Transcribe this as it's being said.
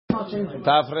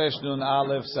Tafresh Nun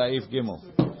Aleph Saif Gimel.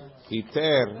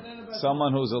 Iter,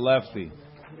 someone who's a lefty.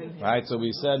 Right, so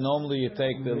we said normally you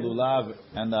take the lulav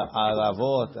and the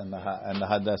alavot and the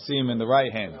hadassim in the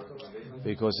right hand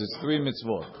because it's 3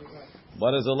 mitzvot.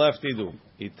 What does a lefty do?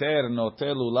 Iter note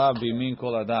lulav bimin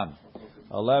kol adam.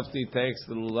 A lefty takes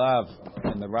the lulav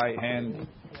in the right hand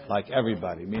like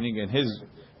everybody, meaning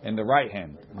in the right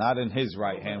hand, not in his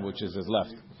right hand, which is his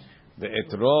left. The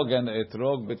etrog and the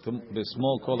etrog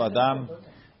bismol kol adam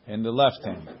in the left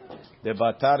hand. The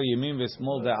batar yamin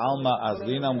v'smol de alma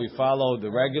azlina. We follow the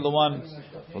regular one.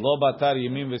 V'lo batar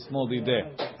yamin v'smol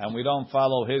dideh, and we don't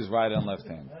follow his right and left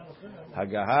hand.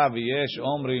 Hagaha v'yesh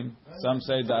omrim. Some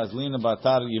say the azlina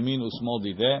batar yamin usmol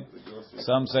dideh.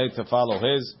 Some say to follow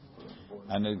his.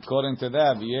 And according to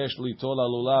that, v'yesh litola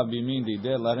lulav bimin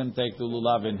dideh. Let him take the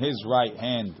lulav in his right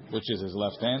hand, which is his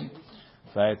left hand.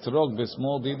 V'etrog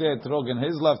b'smol dideh. Etrog in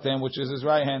his left hand, which is his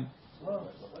right hand.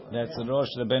 That's the Rosh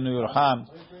Rabbeinu Yerham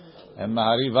and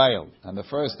Mahari Vayel. And the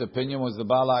first opinion was the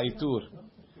Bala Itur.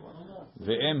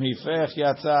 Ve'em hifech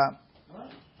yatsa.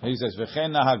 He says,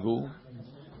 Ve'chen nahagu.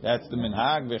 That's the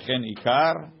minhag. Ve'chen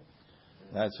ikar.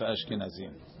 That's for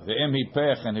Ashkenazim. Ve'em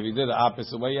hipech. And if he did the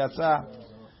opposite way, yatsa.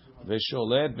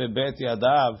 Ve'sholet ve'bet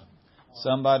yadav.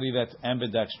 Somebody that's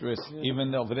ambidextrous.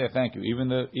 Even over there, thank you.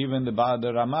 Even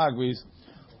the Ramah agrees.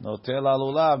 Notel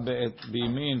alulav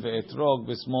bimin ve'etrog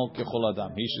b'smol kechol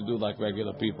adam. He should do like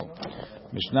regular people.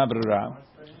 Mishnah Berurah.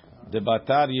 The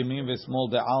batar yamin ve'smol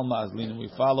de alma azlin. We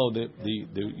follow the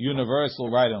universal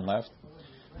right and left.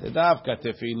 The davka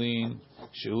tefillin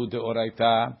shehu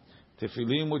deoraita.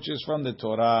 Tefillin, which is from the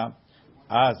Torah.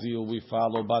 Azil, we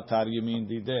follow batar yamin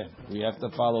dideh. We have to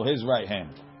follow his right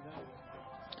hand.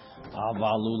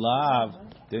 Avalulav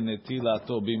de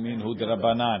netilato bimin hu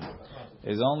derabanan.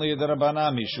 Is only the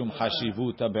Rabbanah mishum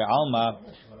hashivuta be'alma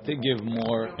to give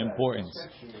more importance.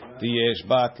 Tiyesh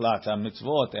bat lata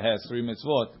mitzvot. It has 3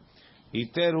 mitzvot.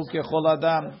 Iteru kechol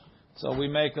adam. So we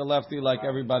make a lefty like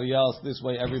everybody else. This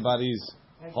way, everybody's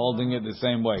holding it the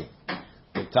same way.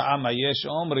 The ta'am yesh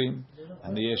omrim,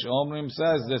 and the yesh omrim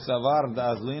says the savar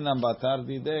da azlina batar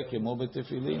dideh kemo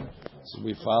betefillin. So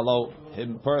we follow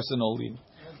him personally,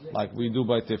 like we do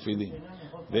by tefillin.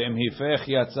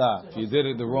 If you did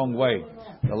it the wrong way,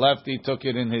 the lefty took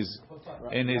it in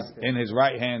his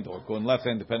right hand or in left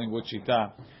hand, depending which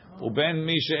shita.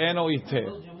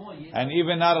 And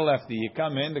even not a lefty, you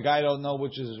come in, the guy don't know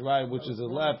which is his right, which is his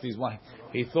left. He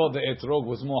thought the etrog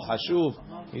was more hashuv.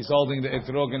 He's holding the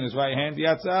etrog in his right hand.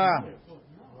 Yatsa.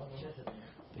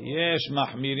 Yesh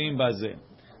mahmirim bazeh.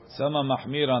 Some are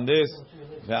mahmir on this.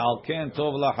 Ve'alken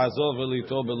tov lahazov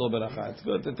v'lito belo beracha. It's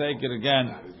good to take it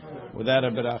again without a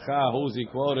beracha. Who's he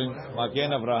quoting?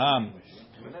 Magen Avraham.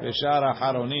 V'shar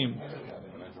haronim.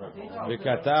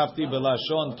 V'katavti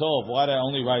b'lashon tov. Why did I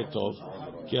only write tov?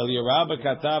 Ki el yirah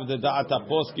katav de da'at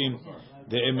aposkim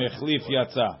de emechlif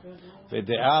yatsa.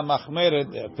 V'de'ah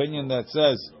machmeret, the opinion that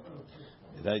says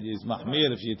that is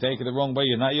mahmir, if you take it the wrong way,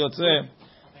 you're not yotzeh.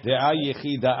 De'ah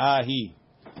yechida'ahi.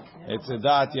 It's a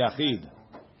da'at yachid.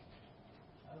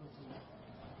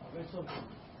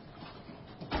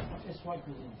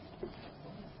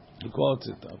 He quotes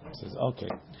it up. He says, okay.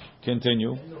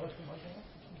 Continue.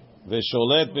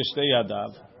 V'sholet b'shtei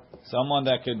yadav. Someone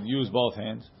that could use both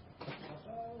hands.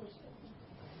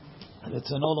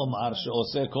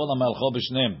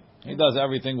 He does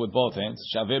everything with both hands.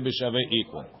 Shaveh b'shaveh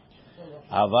equal.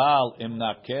 Aval im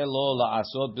nakel lo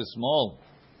la'asot b'smol.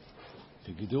 If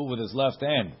he could do it with his left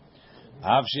hand.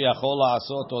 Av sheyachol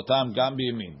la'asot otam gam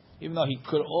b'yamin. Even though he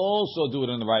could also do it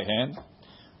in the right hand.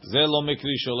 Ze lo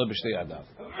mikri sholeh b'shtei yadav.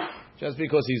 Just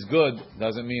because he's good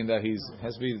doesn't mean that he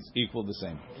has to be equal the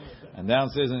same. And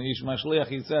downstairs in Ish Mashliach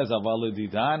he says, Aval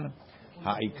didan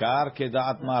ha'ikar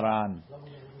kedat maran.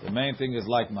 The main thing is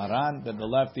like maran, that the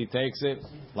lefty takes it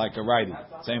like a righty.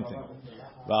 Same thing.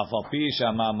 V'afal pi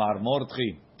shama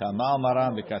mordchi tamal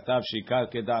maran v'katav shikar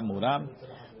kedat muram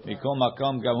mikom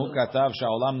makom gam hu katav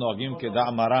sha'olam noagim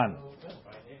kedat maran.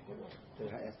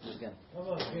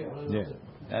 Yeah.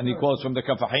 And he quotes from the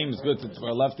Kafahim, it's good for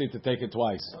a lefty to take it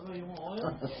twice.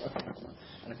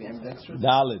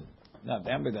 Dalid. No,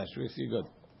 the ambidextrous, you're good.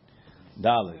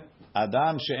 Dalid.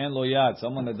 Adam she'en lo yad,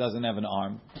 someone that doesn't have an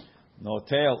arm. No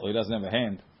tail, or he doesn't have a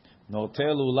hand. No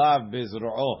tail lulav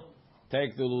bizro'o.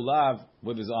 Take the lulav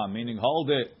with his arm, meaning hold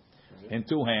it in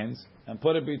 2 hands and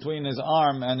put it between his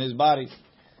arm and his body.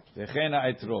 V'chena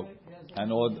etrog.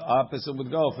 And the opposite would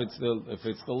go if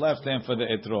it's the left hand for the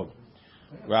etrog.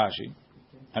 Rashi.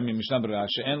 Mishnah Berurah,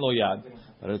 she'en lo yad,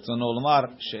 retzono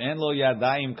lomar, she'en lo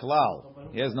yadayim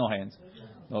klal. He has no hands.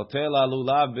 Notel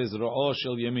alulav bizro'o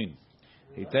shel yamin.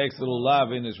 He takes the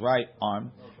lulav in his right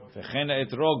arm. V'chen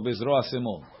ha'etrog bezroa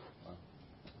simol.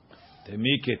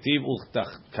 Temi ketiv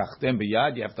ulchachtem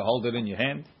biyad. You have to hold it in your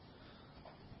hand.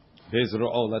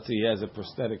 Bezroa. Let's say he has a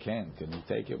prosthetic hand. Can you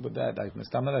take it with that?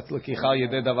 Mistama that's l'kicha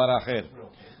yedei davar acher.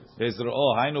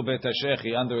 Bezroa. Hainu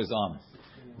betashechi under his arm.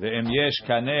 Ve'em yesh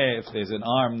kaneh. If there's an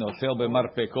arm, notel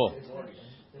bemarpeko.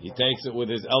 He takes it with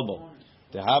his elbow.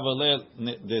 Tehavalel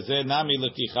dezeh nami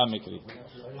l'kicha mikri.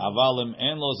 Avalim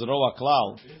en lo zroa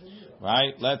klal.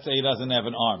 Right? Let's say he doesn't have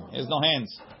an arm. He has no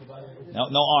hands.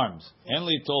 No arms. En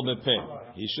li tol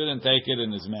bepeh. He shouldn't take it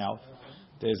in his mouth.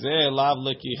 Tezeh lav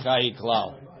l'kicha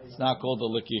klal. It's not called a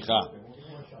l'kicha.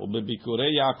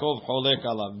 Ubebikurei Yaakov cholek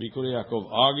alav. Bikurei Yaakov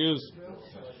argues,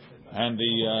 and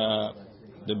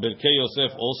the Birkei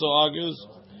Yosef also argues,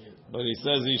 but he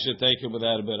says he should take it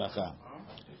without a beracha.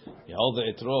 You hold the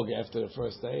etrog after the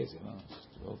first days, it's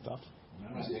real tough.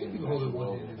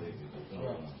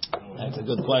 That's a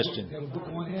good question.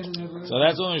 So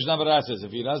that's what Mishnah Berurah says.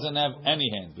 If he doesn't have any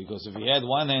hand, because if he had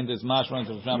one hand, it's mashma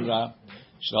to Mishnah Berurah,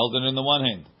 he should hold it in the one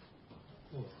hand.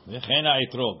 V'chena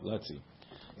etrog. Let's see.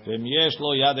 V'em yesh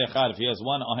lo yad echad. If he has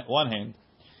one hand,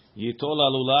 yitol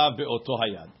lulav be'oto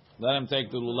hayad. Let him take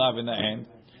the lulav in the hand.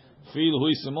 Feel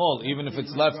hui small, even if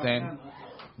it's left hand.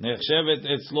 Nechshevet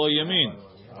etzlo yamin.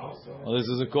 Well, this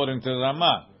is according to the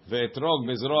Ramah. Ve'etrog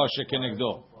bezroa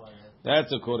shekenegdo.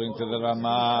 That's according to the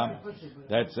Ramah.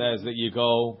 That says that you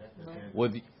go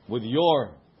with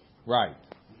your right.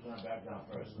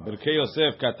 Birkei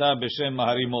Yosef katav b'shem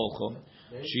maharim olcho.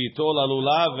 Sheitol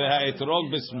alulav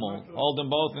ve'etrog b'smol. Hold them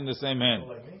both in the same hand.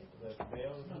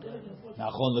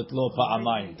 Nachon letlo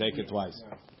pa'amayim. Take it twice.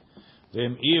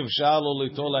 Ve'em iv shalo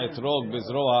litol ha'etrog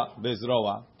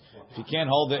bezroa. If he can't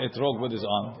hold the etrog with his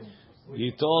arm,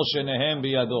 yitol shenehem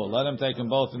biyado. Let him take them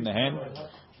both in the hand.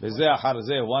 V'zeh achar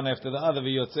zeh, one after the other.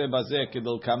 V'yotzeh bazeh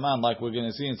kedol kaman, like we're going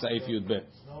to see in Saif Yud Bet.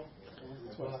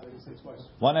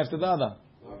 One after the other.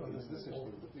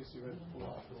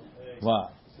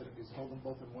 What?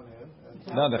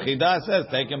 No, the Chidah says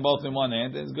take them both in one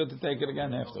hand. It's good to take it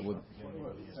again afterward.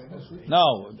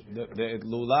 No, the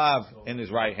lulav in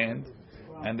his right hand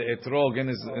and the etrog in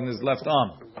his left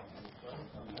arm.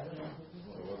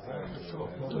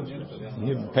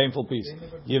 Painful piece.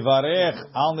 Yivarech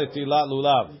al netilat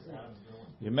lulav.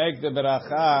 You make the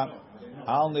beracha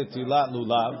al netilat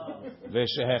lulav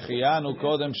v'shehechiyanu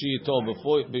kodem sheyitol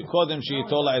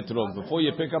la'etrog. Before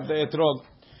you pick up the etrog,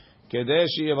 kedei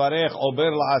sheyivarech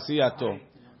ober la'asiyato.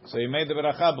 So you made the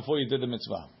beracha before you did the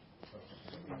mitzvah.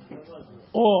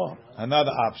 Or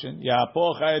another option,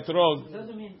 yapoch ha'etrog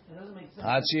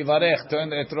ad sheyivarech, turn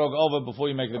the etrog over before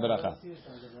you make the beracha.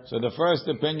 So the first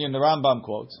opinion the Rambam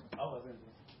quotes.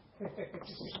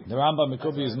 The Rambam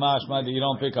Mikubi is mashma that you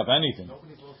don't pick up anything,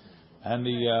 and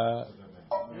the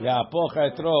Yapoch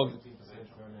Etrog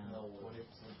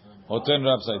or turn it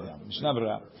upside down. Mishnah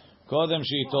Berurah. Kodem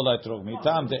sheitol etrog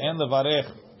mitam de'en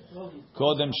levarech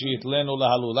kodem sheitlenu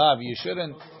lahalulav. You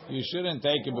shouldn't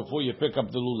take it before you pick up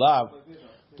the lulav.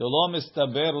 Lo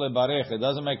mistaber lebarech. It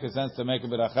doesn't make sense to make a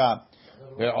beracha.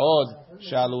 Ve'od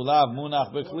shalulav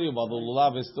munach bekli, while the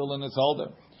lulav is still in its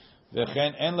holder.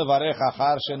 Ve'chen en levarech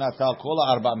achar shenatal kol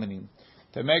ha'arba minim.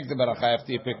 To make the beracha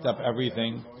after you picked up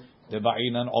everything, the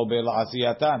ba'inan obe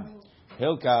la'asiyatan.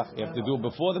 Hilkach, you have to do it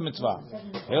before the mitzvah.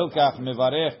 Hilkach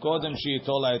mevarech kodem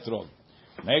sheitol ha'etrog.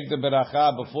 Make the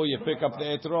beracha before you pick up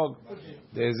the etrog.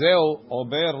 Dezeu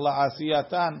ober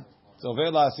la'asiyatan. It's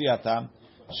over la'asiyatan.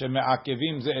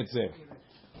 Sheme'akevim ze etzeh.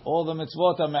 All the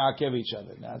mitzvot are me'akev each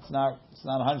other. Now, it's not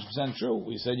 100% true.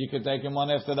 We said you could take them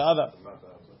one after the other.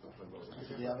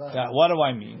 Now, what do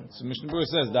I mean? So Mishnah Berurah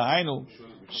says, Dahainu,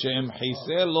 she'im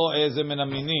hiseh lo eze min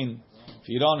aminin. If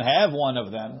you don't have one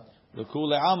of them,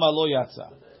 l'kule alma lo yatsa.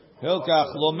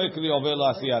 Hilkach lo mikri over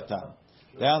la'asiyatan.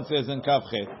 Down says in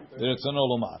Kavchet, the Ritzono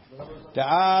Lomar.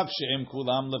 Ta'av she'im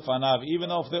kulam lefanav. Even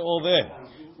if they're all there,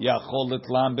 yachol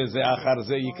l'tlam beze achar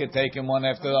ze. You could take them one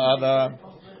after the other.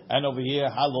 And over here,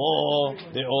 halo,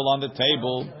 they're all on the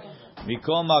table.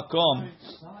 Mikol makom,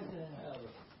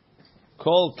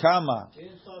 kol kama,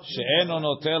 she'eno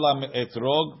notel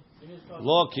etrog,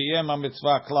 lo kiyem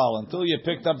ha-mitzvah klal. Until you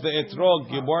picked up the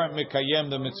etrog, you weren't mikayem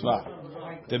the mitzvah.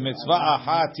 The mitzvah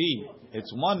ahati,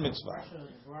 it's one mitzvah.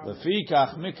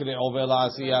 Lefikach mikre over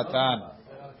la'asiyatan.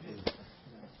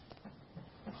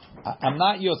 I'm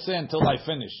not yotzeh until I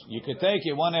finish. You could take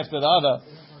it one after the other,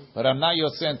 but I'm not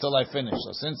yotzeh until I finish.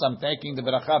 So since I'm taking the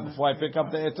beracha before I pick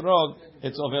up the etrog,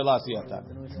 it's over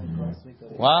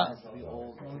la'asiyatan. What?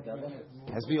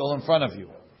 It has to be all in front of you.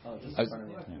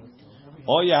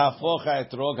 O yahafoch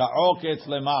ha'etrog ha'oketz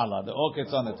lema'ala. The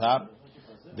oketz on the top.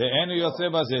 The enu yotzeh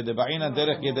bazeh. The ba'ina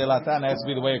derech yedelatan has to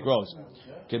be the way it grows.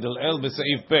 כדלאל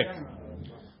בסעיף פ'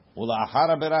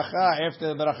 ולאחר הברכה, after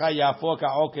the ברכה, יהפוך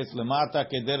העוקץ למטה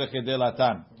כדרך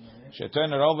כדלתן.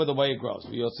 turn it over the way it grows.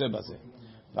 ויוצא בזה.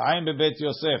 ועין בבית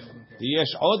יוסף,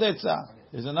 יש עוד עצה,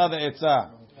 there's another עצה,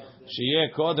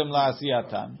 שיהיה קודם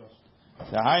לעשייתן.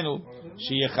 דהיינו,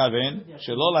 שיכוון,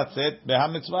 שלא לצאת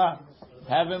בהמצווה.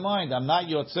 Have in mind, I'm not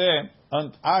יוצא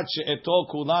עד שאתו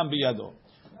כולם בידו.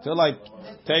 Till I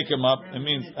take him up, it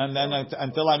means, and then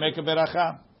until I make a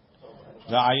beracha.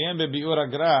 ועיין בביאור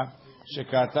הגר"א,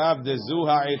 שכתב דזו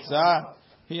העצה,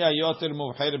 היא היותר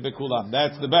מובחרת בכולם.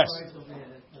 That's the best.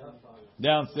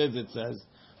 Downstairs it says,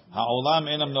 העולם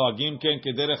אינם נוהגים כן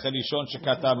כדרך הראשון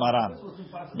שכתב מרן.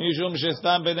 משום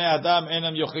שסתם בני אדם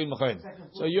אינם יוכלים לכהן.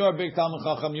 So you're a big Talmud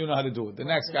Chacham, you know how to do it. The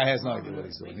next guy has no idea what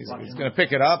he's doing. He's going to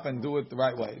pick it up and do it the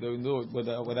right way. Do it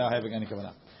without having any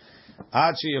kavanah.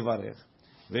 עד שיברך.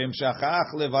 והמשכך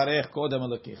לברך קודם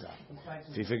אלוקיך.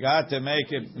 If he forgot to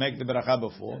make the bracha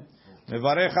before,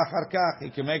 מברך אחר כך, he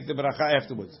can make the bracha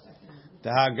afterwards.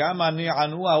 גם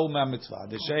הנענוע הוא מהמצווה.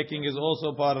 The shaking is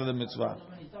also part of the mitzvah.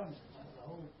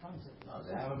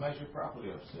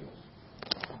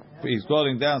 He's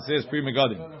quoting downstairs Pri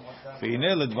Megadim.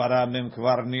 והנה לדבריו הם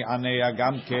כבר נענע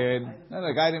גם כן.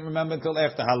 The guy didn't remember until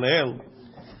after Hallel.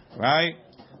 Right?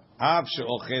 אף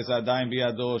שאוחז עדיין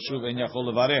בידו שוב אין יכול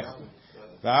לברך.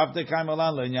 ואף דקאי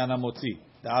מלן לעניין המוציא.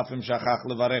 דאף אם שכח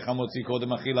לברך המוציא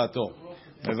קודם אכילתו.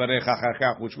 מברך אחר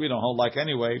כך, which we don't hold like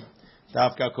anyway.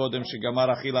 דווקא קודם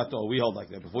שגמר אכילתו. We hold like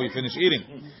that before you finish eating.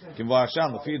 כמו עכשיו,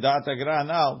 לפי דעת הגר"א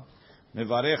הנ"ל,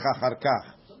 מברך אחר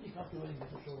כך.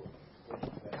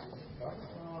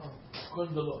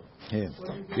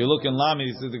 If you look in Lami,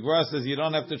 he says the Gemara says you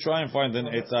don't have to try and find an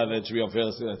etzah that should be on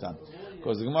fair silatan,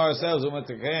 because the Gemara says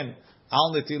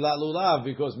al netilat lulav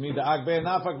because mida'ag be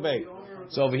nafak be.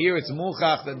 So over here it's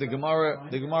muchach that the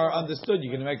Gemara understood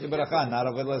you're going to make the beracha not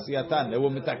of silatan. They will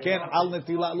mitaken al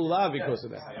netilat lulav because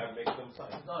of that.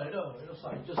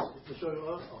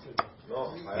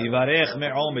 Yivarech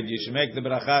me'omed, you should make the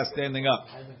beracha standing up.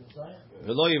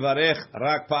 V'lo yivarech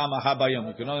rak pa'am ahad bayom.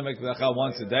 You can only make the beracha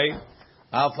once a day.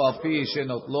 Af al pi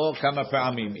shenot lo kama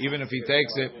pa'amim, even if he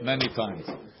takes it many times.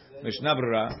 Mishnah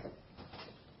Berurah,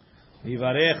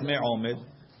 yivarech me'omed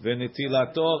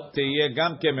v'netilato teyeh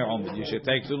gam ke me'omed. You should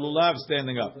take the lulav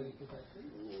standing up.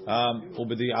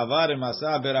 Ubedi'avar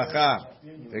imasa beracha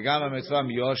v'gam ha'mitzvah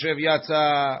miyoshev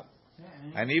yatsa.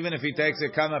 And even if he takes a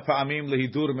kama pa'amim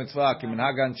lehidur mitzvah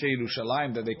kiminhag anshe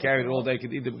Yerushalayim that they carried all day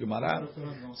could eat the Gemara,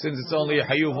 since it's only a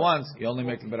hayuv once, you only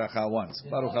make the beracha once.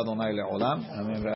 Baruch Adonai le'olam. Amen.